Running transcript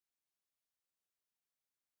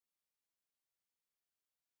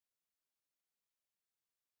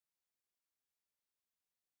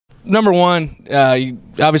number one, you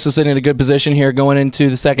obviously sitting in a good position here going into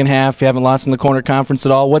the second half. You haven't lost in the corner conference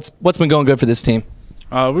at all. What's been going good for this team?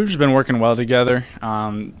 We've just been working well together,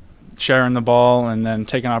 sharing the ball and then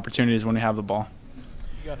taking opportunities when we have the ball.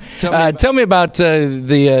 Tell me about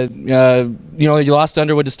you lost to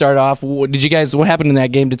Underwood to start off. What happened in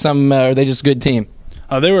that game? Are they just a good team?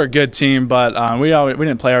 They were a good team, but we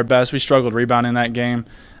didn't play our best. We struggled rebounding that game.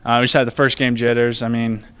 We just had the first game jitters.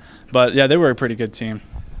 But yeah, they were a pretty good team.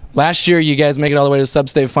 Last year, you guys make it all the way to the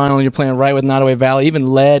sub-state final, and you're playing right with Nottoway Valley, even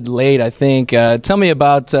led late, I think. Tell me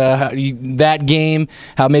about that game,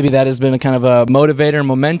 how maybe that has been a kind of a motivator,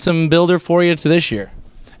 momentum builder for you to this year.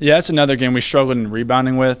 Yeah, it's another game we struggled in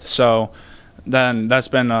rebounding with, so then that's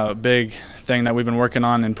been a big thing that we've been working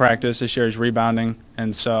on in practice this year is rebounding,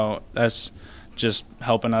 and so that's just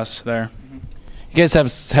helping us there. You guys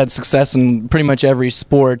have had success in pretty much every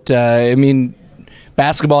sport.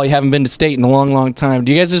 Basketball, you haven't been to state in a long, long time.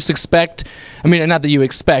 Do you guys just expect, not that you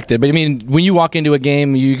expect it, but when you walk into a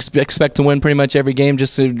game, you expect to win pretty much every game?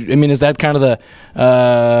 Is that kind of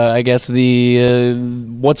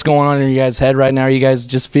what's going on in your guys' head right now? Are you guys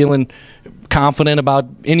just feeling confident about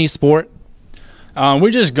any sport?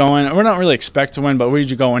 We're just going, we're not really expect to win, but we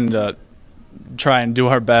just go in to try and do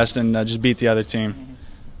our best and just beat the other team.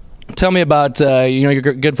 Tell me about, you're a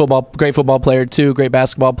great football player too, great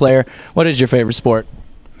basketball player. What is your favorite sport?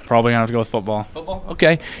 Probably going to have to go with football. Football?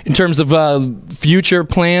 Okay. In terms of future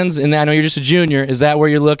plans, and I know you're just a junior, is that where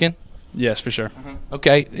you're looking? Yes, for sure.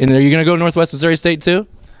 Okay. And are you going to go to Northwest Missouri State too?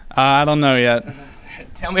 I don't know yet.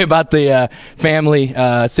 Tell me about the family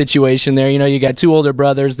situation there. You got two older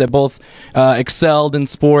brothers that both excelled in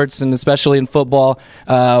sports and especially in football.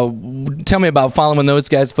 Tell me about following those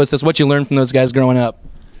guys' footsteps, what you learned from those guys growing up.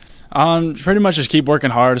 Pretty much just keep working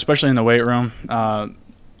hard, especially in the weight room. A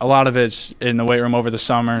lot of it's in the weight room over the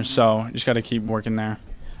summer, so you just got to keep working there.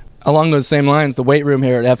 Along those same lines, the weight room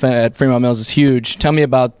here at Fremont-Mills is huge. Tell me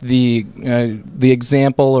about the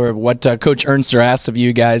example or what Coach Ernster asks of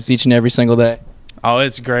you guys each and every single day. Oh,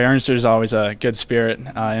 it's great. Ernster's always a good spirit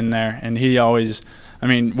in there, and he always,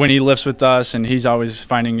 when he lifts with us, and he's always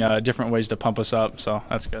finding different ways to pump us up, so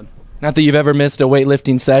that's good. Not that you've ever missed a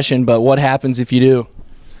weightlifting session, but what happens if you do?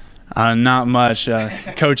 Not much.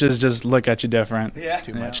 Coaches just look at you different. Yeah.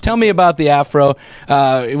 Too much. Tell me about the afro,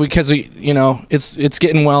 because it's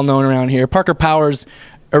getting well known around here. Parker Powers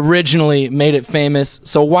originally made it famous.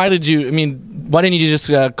 So why didn't you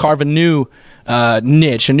just carve a new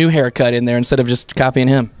niche, a new haircut in there instead of just copying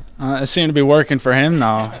him? It seemed to be working for him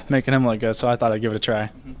now, making him look good. So I thought I'd give it a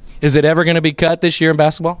try. Is it ever going to be cut this year in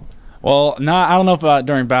basketball? Well, I don't know about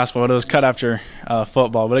during basketball, but it was cut after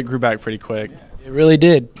football, but it grew back pretty quick. It really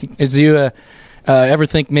did. Did you ever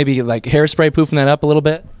think maybe like hairspray poofing that up a little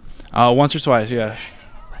bit? Once or twice, yeah.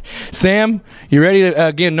 Sam, you ready to,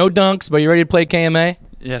 again, no dunks, but you ready to play KMA?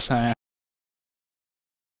 Yes, I am.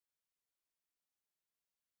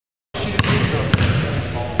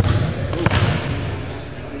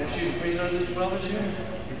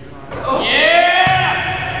 Oh.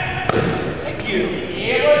 Yeah! Thank you.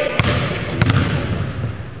 Yeah.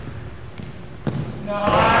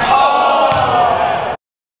 Nice.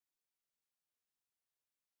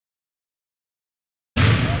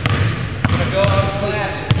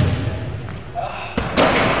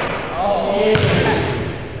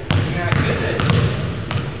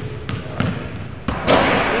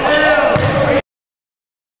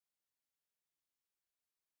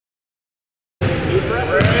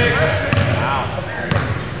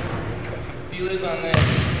 Feelers on this.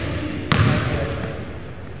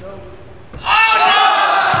 Oh no!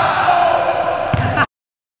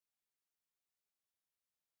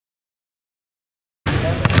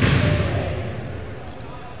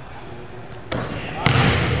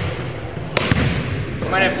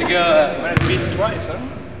 Might have to beat you twice, huh?